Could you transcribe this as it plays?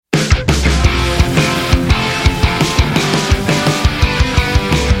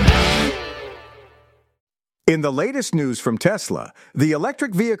In the latest news from Tesla, the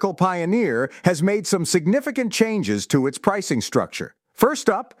electric vehicle pioneer has made some significant changes to its pricing structure. First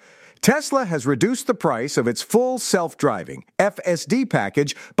up, Tesla has reduced the price of its full self-driving FSD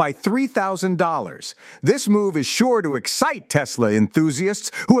package by $3,000. This move is sure to excite Tesla enthusiasts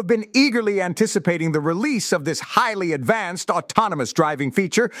who have been eagerly anticipating the release of this highly advanced autonomous driving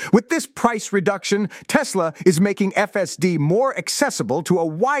feature. With this price reduction, Tesla is making FSD more accessible to a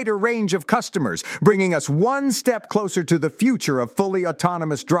wider range of customers, bringing us one step closer to the future of fully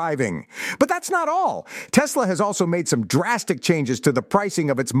autonomous driving. But that's not all. Tesla has also made some drastic changes to the pricing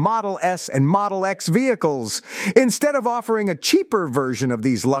of its Model S and Model X vehicles. Instead of offering a cheaper version of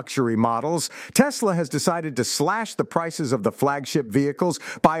these luxury models, Tesla has decided to slash the prices of the flagship vehicles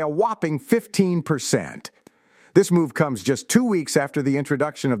by a whopping 15%. This move comes just 2 weeks after the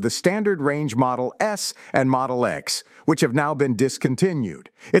introduction of the standard range Model S and Model X, which have now been discontinued.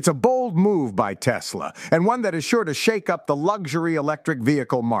 It's a bold move by Tesla, and one that is sure to shake up the luxury electric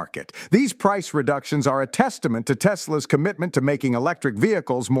vehicle market. These price reductions are a testament to Tesla's commitment to making electric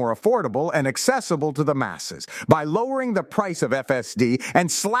vehicles more affordable and accessible to the masses. By lowering the price of FSD and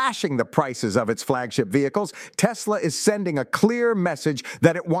slashing the prices of its flagship vehicles, Tesla is sending a clear message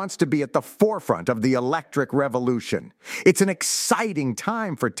that it wants to be at the forefront of the electric revolution. It's an exciting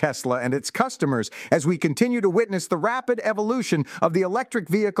time for Tesla and its customers as we continue to witness the rapid evolution of the electric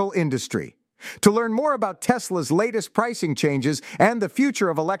vehicle industry. To learn more about Tesla's latest pricing changes and the future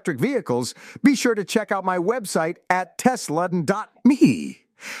of electric vehicles, be sure to check out my website at tesla.me.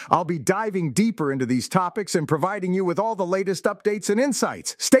 I'll be diving deeper into these topics and providing you with all the latest updates and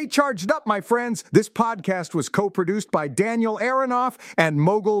insights. Stay charged up, my friends. This podcast was co-produced by Daniel Aronoff and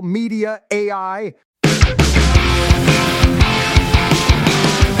Mogul Media AI.